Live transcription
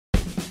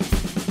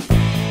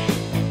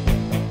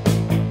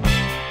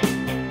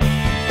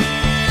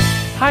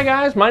Hi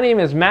guys, my name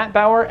is Matt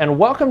Bauer and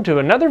welcome to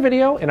another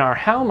video in our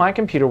How My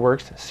Computer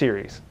Works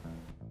series.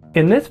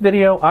 In this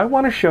video, I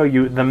want to show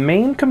you the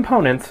main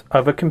components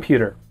of a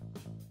computer.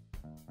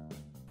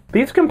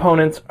 These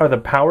components are the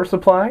power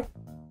supply,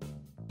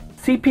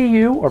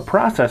 CPU or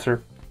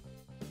processor,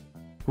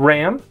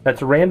 RAM,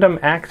 that's random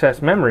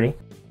access memory,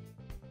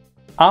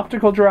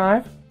 optical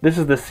drive, this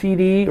is the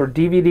CD or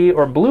DVD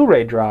or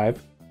Blu-ray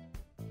drive,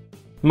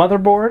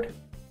 motherboard,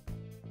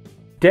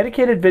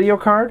 dedicated video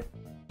card,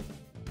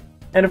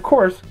 and of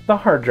course, the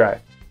hard drive.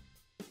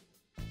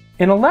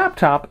 In a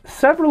laptop,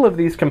 several of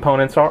these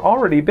components are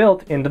already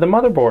built into the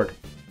motherboard.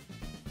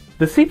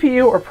 The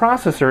CPU or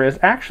processor is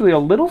actually a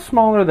little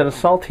smaller than a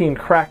saltine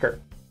cracker,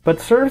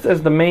 but serves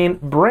as the main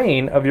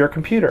brain of your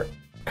computer,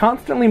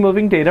 constantly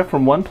moving data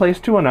from one place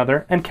to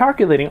another and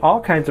calculating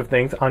all kinds of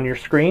things on your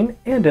screen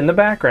and in the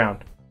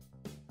background.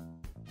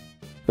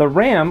 The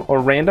RAM, or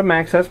random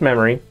access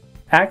memory,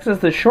 acts as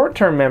the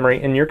short-term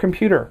memory in your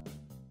computer.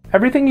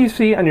 Everything you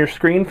see on your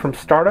screen from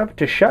startup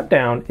to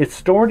shutdown is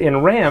stored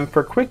in RAM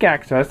for quick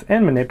access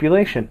and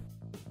manipulation.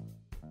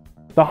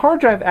 The hard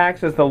drive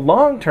acts as the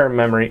long-term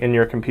memory in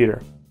your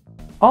computer.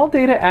 All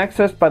data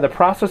accessed by the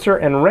processor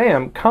and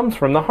RAM comes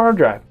from the hard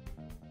drive.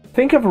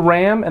 Think of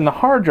RAM and the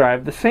hard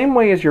drive the same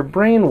way as your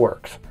brain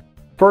works.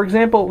 For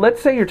example,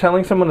 let's say you're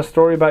telling someone a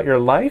story about your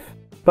life,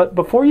 but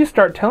before you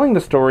start telling the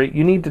story,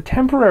 you need to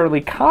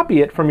temporarily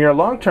copy it from your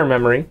long-term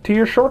memory to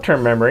your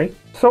short-term memory,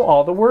 so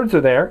all the words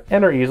are there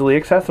and are easily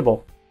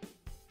accessible.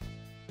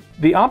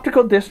 The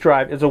optical disk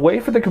drive is a way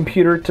for the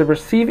computer to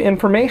receive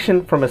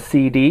information from a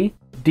CD,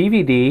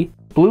 DVD,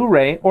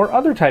 Blu-ray, or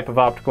other type of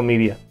optical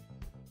media.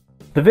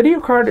 The video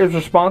card is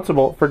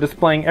responsible for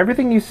displaying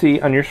everything you see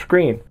on your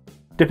screen.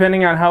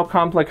 Depending on how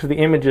complex the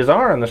images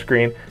are on the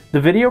screen, the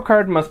video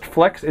card must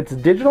flex its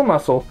digital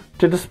muscle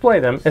to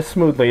display them as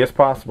smoothly as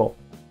possible.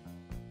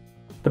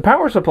 The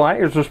power supply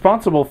is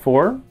responsible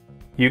for,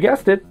 you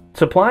guessed it,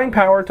 supplying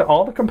power to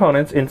all the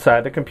components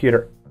inside the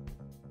computer.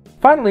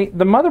 Finally,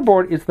 the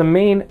motherboard is the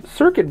main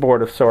circuit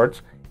board of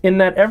sorts in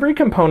that every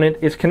component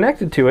is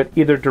connected to it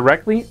either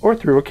directly or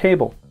through a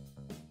cable.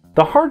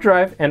 The hard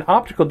drive and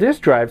optical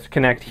disk drives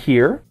connect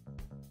here,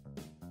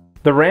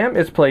 the RAM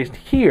is placed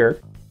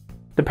here,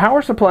 the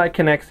power supply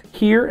connects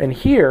here and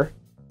here,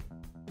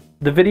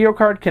 the video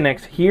card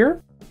connects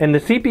here, and the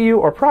CPU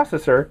or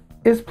processor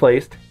is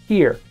placed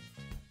here.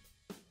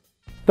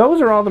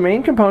 Those are all the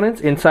main components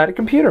inside a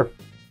computer.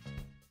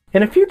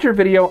 In a future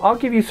video, I'll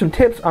give you some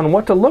tips on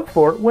what to look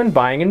for when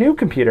buying a new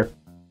computer.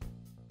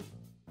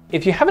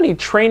 If you have any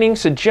training,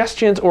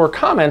 suggestions, or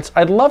comments,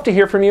 I'd love to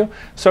hear from you,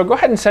 so go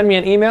ahead and send me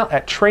an email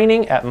at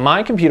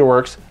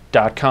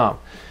training@mycomputerworks.com.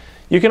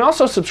 You can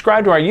also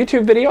subscribe to our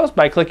YouTube videos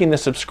by clicking the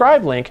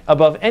subscribe link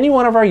above any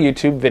one of our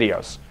YouTube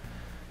videos.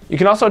 You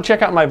can also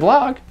check out my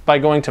blog by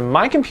going to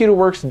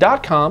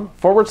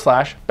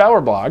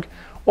mycomputerworks.com/BauerBlog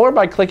or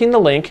by clicking the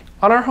link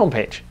on our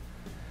homepage.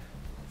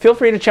 Feel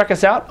free to check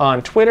us out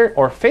on Twitter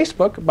or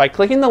Facebook by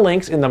clicking the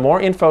links in the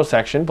More Info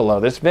section below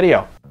this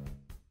video.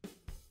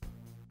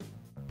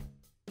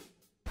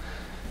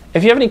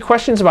 If you have any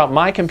questions about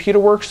My Computer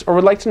Works or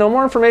would like to know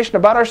more information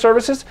about our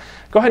services,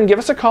 go ahead and give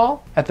us a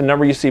call at the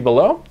number you see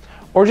below,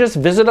 or just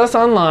visit us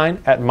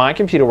online at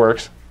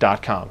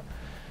mycomputerworks.com.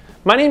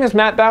 My name is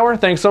Matt Bauer.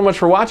 Thanks so much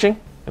for watching,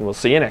 and we'll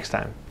see you next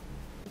time.